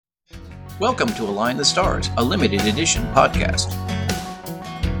Welcome to Align the Stars, a limited edition podcast.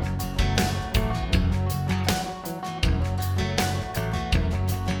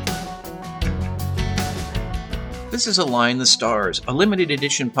 This is Align the Stars, a limited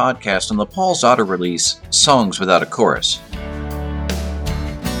edition podcast on the Paul Zotter release, Songs Without a Chorus.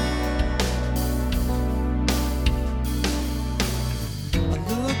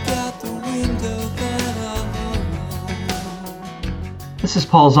 This is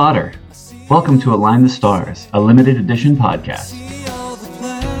Paul Zotter. Welcome to Align the Stars, a limited edition podcast.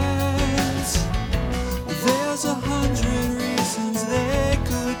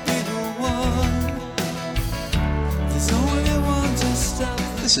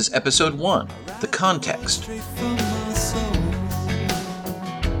 This is episode 1, The Context.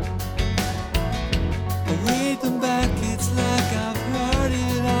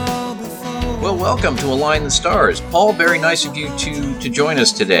 Well, welcome to Align the Stars. Paul, very nice of you to join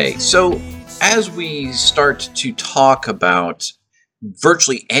us today. So, as we start to talk about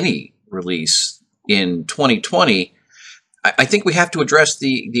virtually any release in 2020, I think we have to address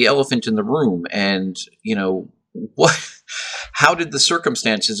the elephant in the room. And, how did the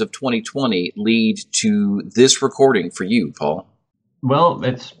circumstances of 2020 lead to this recording for you, Paul? Well,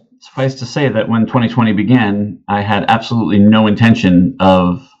 it's suffice to say that when 2020 began, I had absolutely no intention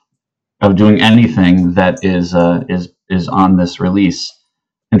of doing anything that is on this release.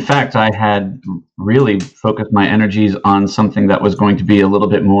 In fact, I had really focused my energies on something that was going to be a little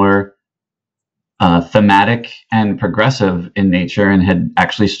bit more thematic and progressive in nature, and had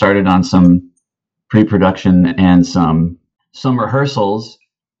actually started on some pre-production and some rehearsals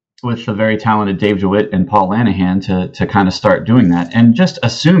with the very talented Dave DeWitt and Paul Lanahan to kind of start doing that, and just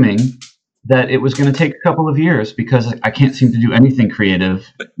assuming that it was going to take a couple of years because I can't seem to do anything creative,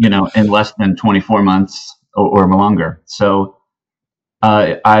 in less than 24 months or longer. So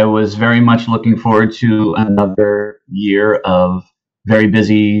I was very much looking forward to another year of very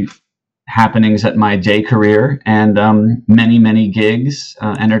busy happenings at my day career and many, many gigs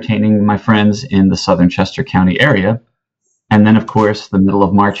entertaining my friends in the southern Chester County area. And then, of course, the middle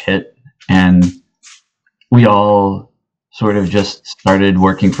of March hit, and we all sort of just started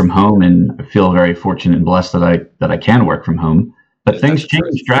working from home, and I feel very fortunate and blessed that I can work from home. But things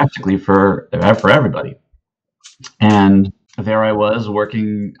changed drastically for everybody. And there I was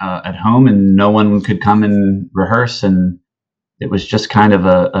working at home, and no one could come and rehearse, and it was just kind of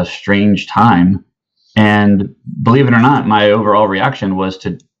a strange time. And believe it or not, my overall reaction was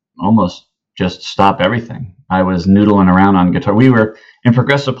to almost just stop everything. I was noodling around on guitar. We were in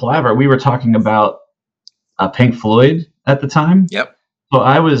Progressive Palaver. We were talking about Pink Floyd at the time. Yep. So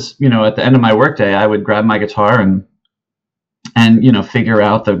I was, at the end of my workday, I would grab my guitar and figure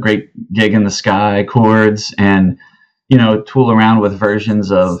out the Great Gig in the Sky chords and, tool around with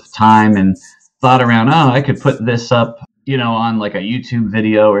versions of Time, and thought around, I could put this up, on like a YouTube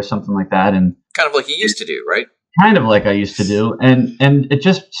video or something like that. And kind of like you used to do, right? Kind of like I used to do. And it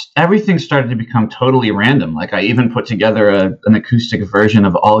just, everything started to become totally random. Like I even put together an acoustic version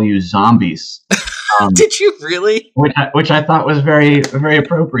of All You Zombies. Did you really? Which I thought was very, very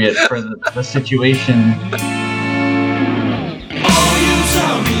appropriate for the situation. All you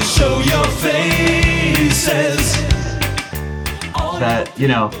zombies, show your faces. That,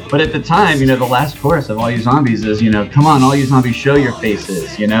 but at the time, the last chorus of All You Zombies is, come on, all you zombies, show your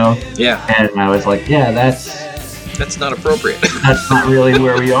faces, Yeah. And I was like, yeah, that's not appropriate. That's not really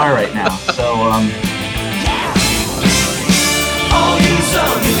where we are right now. So, all you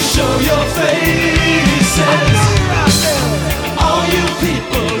zombies, show your faces. All you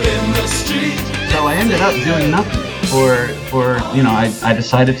people in the street. So I ended up doing nothing I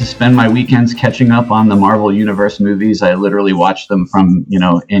decided to spend my weekends catching up on the Marvel Universe movies. I literally watched them from,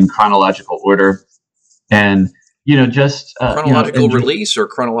 in chronological order, and, just chronological release or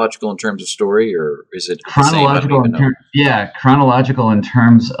chronological in terms of story, or is it chronological? Chronological in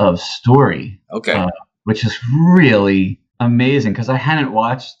terms of story. Okay. Which is really amazing because I hadn't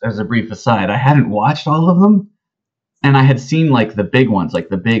watched, as a brief aside, I hadn't watched all of them, and I had seen like the big ones, like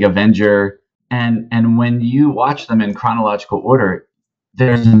the big Avenger. And when you watch them in chronological order,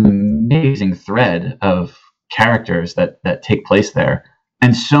 there's an amazing thread of characters that take place there.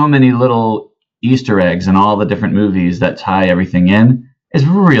 And so many little Easter eggs in all the different movies that tie everything in. Is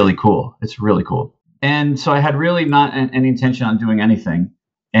really cool. It's really cool. And so I had really not any intention on doing anything.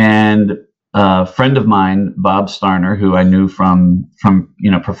 And a friend of mine, Bob Starner, who I knew from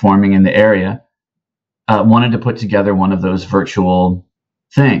performing in the area, wanted to put together one of those virtual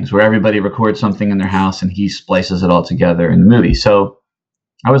things where everybody records something in their house and he splices it all together in the movie. So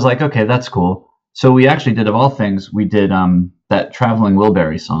I was like, okay, that's cool. So we actually did, of all things, we did that Traveling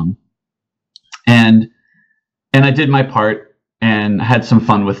Wilbury song. And I did my part and had some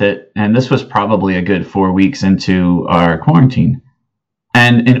fun with it. And this was probably a good 4 weeks into our quarantine.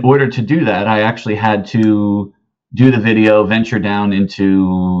 And in order to do that, I actually had to do the video, venture down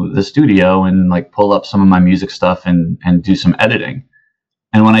into the studio and like pull up some of my music stuff and do some editing.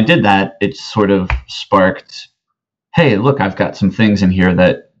 And when I did that, it sort of sparked, hey, look, I've got some things in here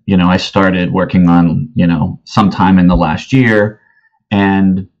that, you know, I started working on, you know, sometime in the last year.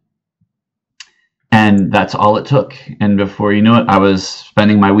 And that's all it took. And before you knew it, I was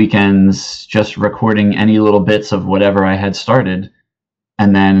spending my weekends just recording any little bits of whatever I had started.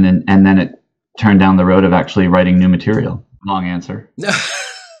 And then it turned down the road of actually writing new material. Long answer.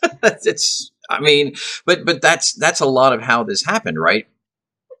 It's, I mean, but that's a lot of how this happened, right?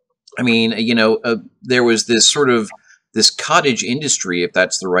 I mean, you know, there was this cottage industry, if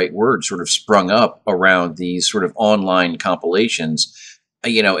that's the right word, sort of sprung up around these sort of online compilations,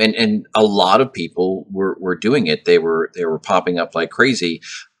 you know, and a lot of people were doing it. They were popping up like crazy.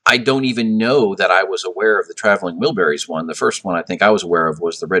 I don't even know that I was aware of the Traveling Wilburys one. The first one I think I was aware of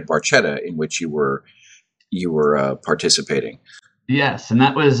was the Red Barchetta, in which you were participating. Yes, and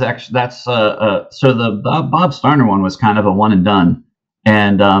that was actually so the Bob Starner one was kind of a one and done.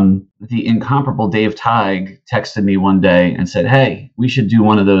 And the incomparable Dave Teig texted me one day and said, "Hey, we should do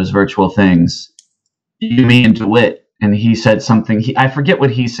one of those virtual things, you, me, and DeWitt." And he said something. I forget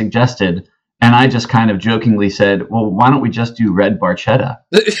what he suggested. And I just kind of jokingly said, "Well, why don't we just do Red Barchetta?"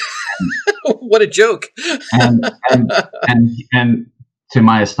 What a joke! and to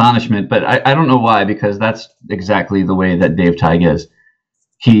my astonishment, but I don't know why, because that's exactly the way that Dave Teig is.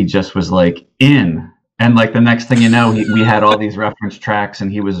 He just was like in, and like the next thing you know, we had all these reference tracks,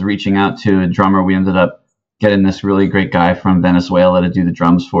 and he was reaching out to a drummer. We ended up getting this really great guy from Venezuela to do the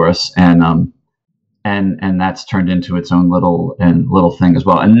drums for us, and that's turned into its own little thing as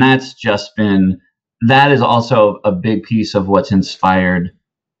well. And that is also a big piece of what's inspired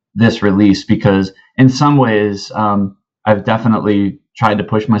this release, because in some ways, I've definitely tried to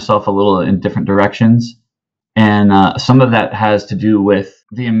push myself a little in different directions. And some of that has to do with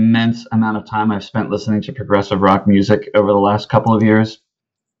the immense amount of time I've spent listening to progressive rock music over the last couple of years.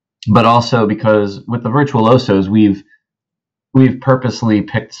 But also because with the Virtuosos, we've purposely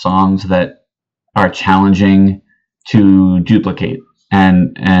picked songs that are challenging to duplicate.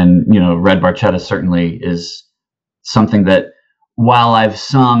 And you know, Red Barchetta certainly is something that, while I've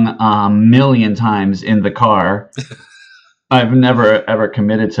sung a million times in the car, I've never ever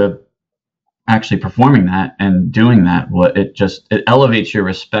committed to actually performing that and doing that. It elevates your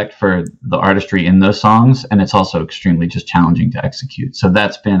respect for the artistry in those songs, and it's also extremely just challenging to execute. So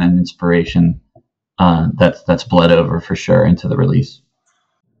that's been an inspiration that's bled over for sure into the release.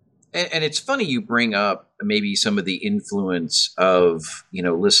 And it's funny you bring up maybe some of the influence of, you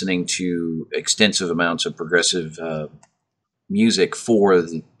know, listening to extensive amounts of progressive music for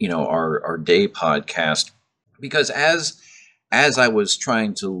the, you know, our day podcast, because as I was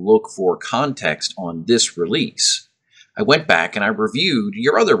trying to look for context on this release, I went back and I reviewed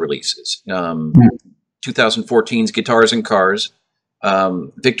your other releases. 2014's Guitars and Cars,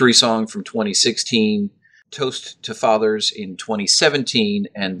 Victory Song from 2016, Toast to Fathers in 2017,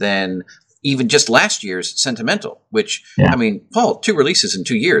 and then even just last year's Sentimental, which, I mean, Paul, 2 releases in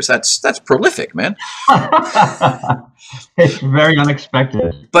 2 years. That's prolific, man. It's very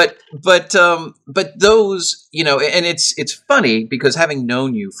unexpected. But those, you know, and it's funny because having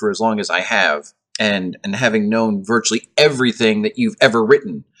known you for as long as I have, and having known virtually everything that you've ever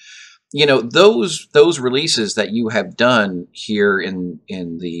written, you know, those releases that you have done here in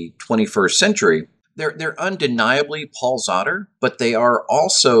the 21st century, they're undeniably Paul Zotter, but they are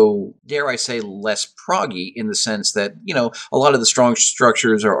also, dare I say, less proggy in the sense that, you know, a lot of the strong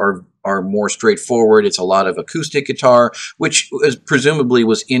structures are more straightforward. It's a lot of acoustic guitar, which presumably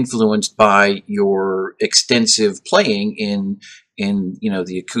was influenced by your extensive playing in you know,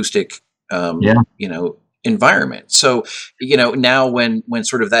 the acoustic you know, environment. So, you know, now when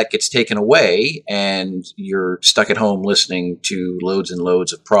sort of that gets taken away and you're stuck at home listening to loads and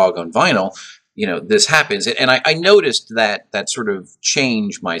loads of prog on vinyl, you know, this happens. And I noticed that sort of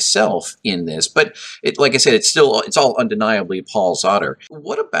change myself in this, but like I said, it's all undeniably Paul Zotter.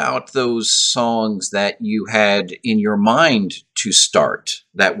 What about those songs that you had in your mind to start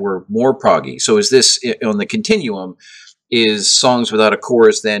that were more proggy? So is this on the continuum? Is Songs Without a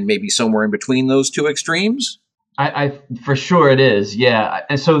Chorus then maybe somewhere in between those two extremes? I for sure it is, yeah.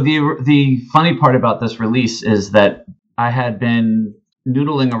 And so the funny part about this release is that I had been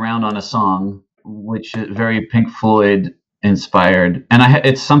noodling around on a song which is very Pink Floyd inspired, and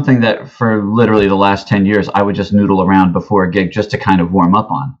it's something that for literally the last 10 years I would just noodle around before a gig just to kind of warm up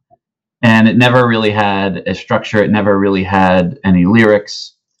on. and it never really had a structure. It never really had any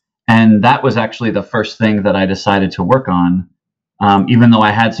lyrics. And that was actually the first thing that I decided to work on. Even though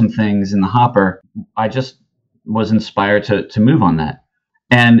I had some things in the hopper, I just was inspired to move on that.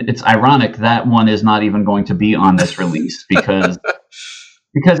 And it's ironic that one is not even going to be on this release because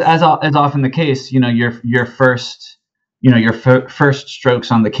as often the case, your first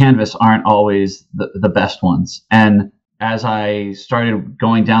strokes on the canvas aren't always the best ones. And as I started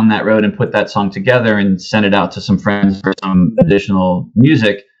going down that road and put that song together and sent it out to some friends for some additional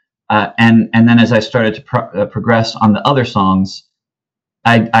music, and then as I started to progress on the other songs,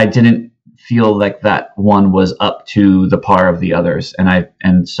 I didn't feel like that one was up to the par of the others,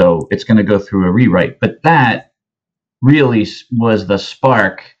 and so it's going to go through a rewrite. But that really was the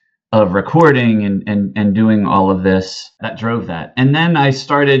spark of recording and doing all of this that drove that. And then I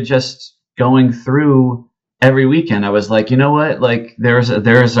started just going through every weekend. I was like, you know what? Like there's a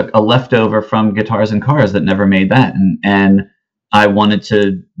leftover from Guitars and Cars that never made that, and I wanted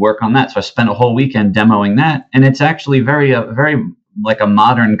to work on that. So I spent a whole weekend demoing that, and it's actually very like a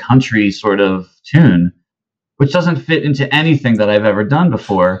modern country sort of tune, which doesn't fit into anything that I've ever done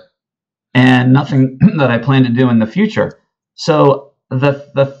before, and nothing that I plan to do in the future. So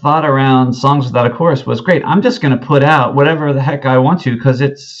the thought around Songs Without a Chorus was great. I'm just going to put out whatever the heck I want to because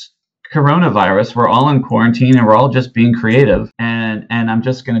it's coronavirus. We're all in quarantine and we're all just being creative, and I'm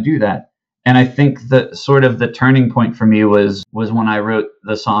just going to do that. And I think that sort of the turning point for me was when I wrote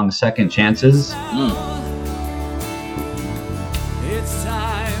the song Second Chances. It's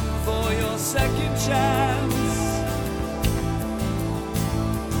time for your second chance.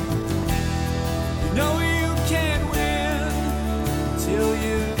 You know you can't win till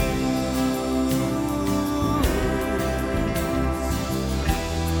you lose.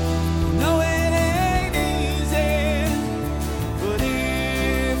 No, it ain't easy, but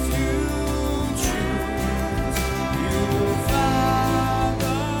if you choose, you will find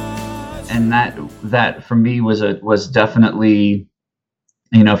us. And that for me was definitely,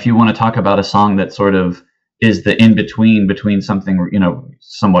 if you want to talk about a song that sort of is the in between something,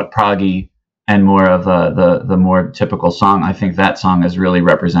 somewhat proggy and more of the more typical song, I think that song is really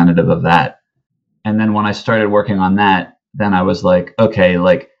representative of that. And then when I started working on that, then I was like, okay,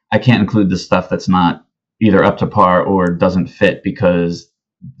 like I can't include the stuff that's not either up to par or doesn't fit because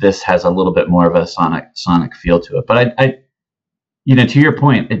this has a little bit more of a sonic feel to it. But I to your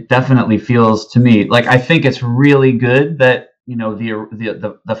point, it definitely feels to me like I think it's really good that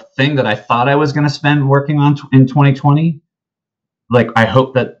the thing that I thought I was going to spend working on in 2020, like I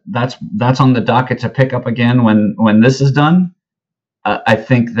hope that's on the docket to pick up again when this is done. I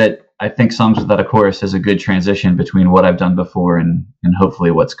think Songs Without a Chorus is a good transition between what I've done before and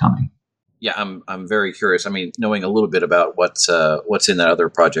hopefully what's coming. Yeah, I'm very curious. I mean, knowing a little bit about what's in that other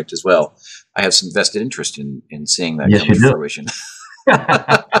project as well, I have some vested interest in seeing that come to fruition.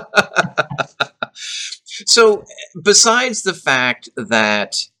 So, besides the fact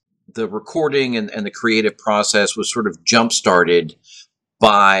that the recording and the creative process was sort of jump-started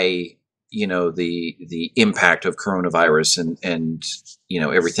by the impact of coronavirus and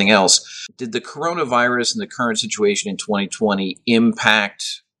everything else, did the coronavirus and the current situation in 2020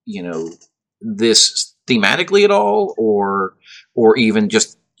 impact this thematically at all, or even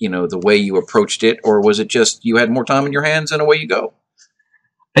just the way you approached it, or was it just you had more time in your hands and away you go?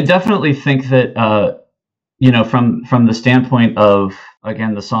 I definitely think that from the standpoint of,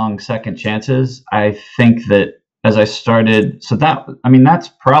 again, the song Second Chances, I think that as I started, that's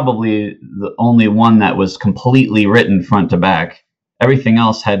probably the only one that was completely written front to back. Everything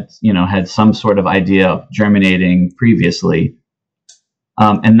else had some sort of idea germinating previously.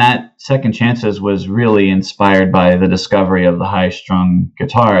 And that Second Chances was really inspired by the discovery of the high-strung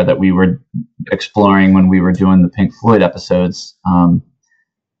guitar that we were exploring when we were doing the Pink Floyd episodes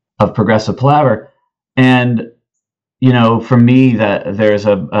of Progressive Palaver. And, for me, that there's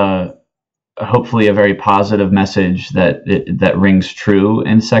hopefully a very positive message that rings true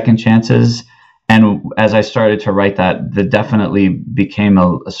in Second Chances. And as I started to write that, there definitely became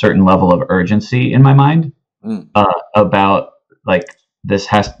a certain level of urgency in my mind about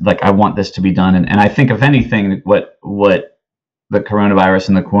I want this to be done. And I think if anything, what the coronavirus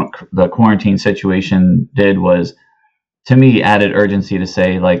and the quarantine situation did was, to me, added urgency to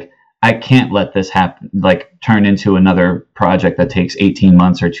say, like, I can't let this happen, like turn into another project that takes 18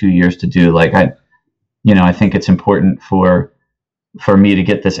 months or 2 years to do. Like I think it's important for me to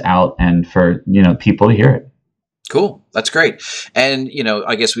get this out and for, people to hear it. Cool. That's great. And,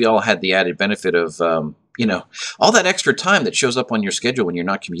 I guess we all had the added benefit of, all that extra time that shows up on your schedule when you're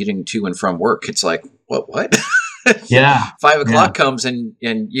not commuting to and from work. It's like, what? Yeah. 5 o'clock comes and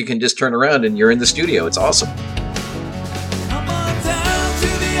you can just turn around and you're in the studio. It's awesome. Come on down to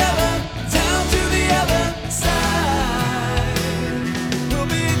the other side. We'll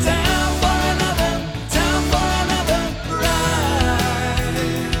be down for another ride.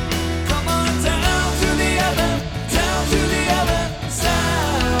 Come on down to the other side.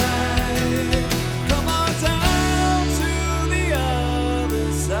 Come on down to the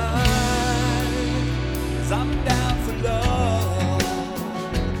other side. 'Cause I'm down for love.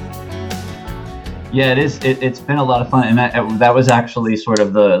 Yeah, it is. It's been a lot of fun, and that was actually sort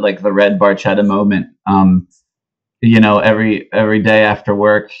of the Red Barchetta moment. Every day after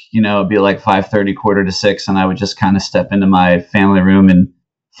work, it'd be like 5:30, 5:45, and I would just kind of step into my family room and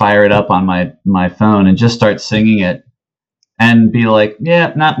fire it up on my phone and just start singing it, and be like,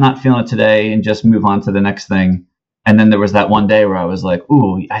 yeah, not feeling it today, and just move on to the next thing. And then there was that one day where I was like,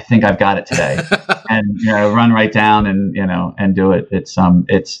 ooh, I think I've got it today, and run right down and do it. It's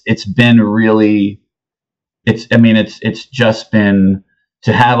been really. It's just been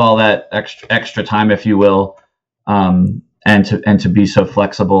to have all that extra time, if you will, and to be so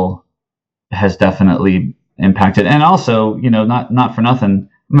flexible has definitely impacted. And also, not for nothing,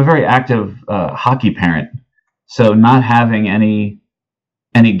 I'm a very active hockey parent, so not having any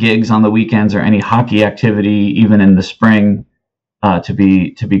gigs on the weekends or any hockey activity, even in the spring, to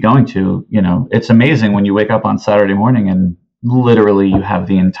be going to, it's amazing when you wake up on Saturday morning and literally you have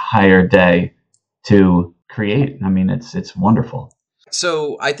the entire day to create. It's wonderful.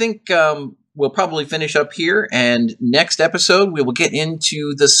 So I think we'll probably finish up here, and next episode we will get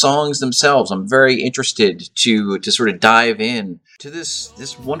into the songs themselves. I'm very interested to sort of dive in to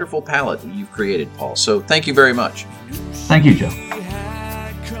this wonderful palette that you've created, Paul. So thank you very much. Thank you, Joe. She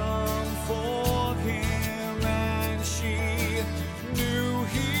had come for him and she knew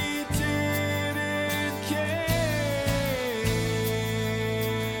he didn't care.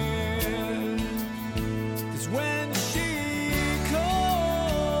 'Cause when she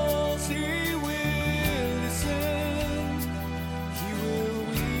calls, he will listen. He will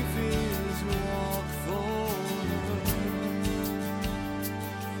weave his walk for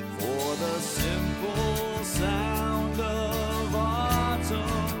the simple sound of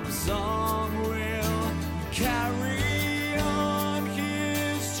autumn song will carry on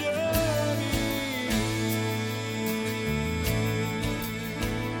his journey.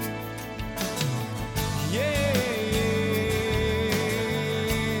 Yeah.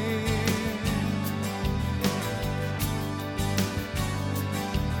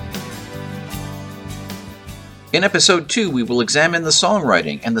 In episode 2, we will examine the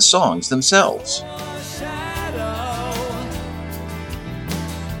songwriting and the songs themselves. Shadow,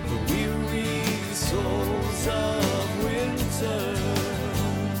 the weary souls of winter,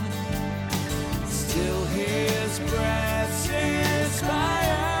 still his breath's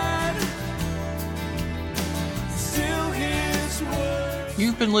inspired, still his words.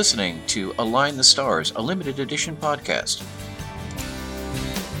 You've been listening to Align the Stars, a limited edition podcast.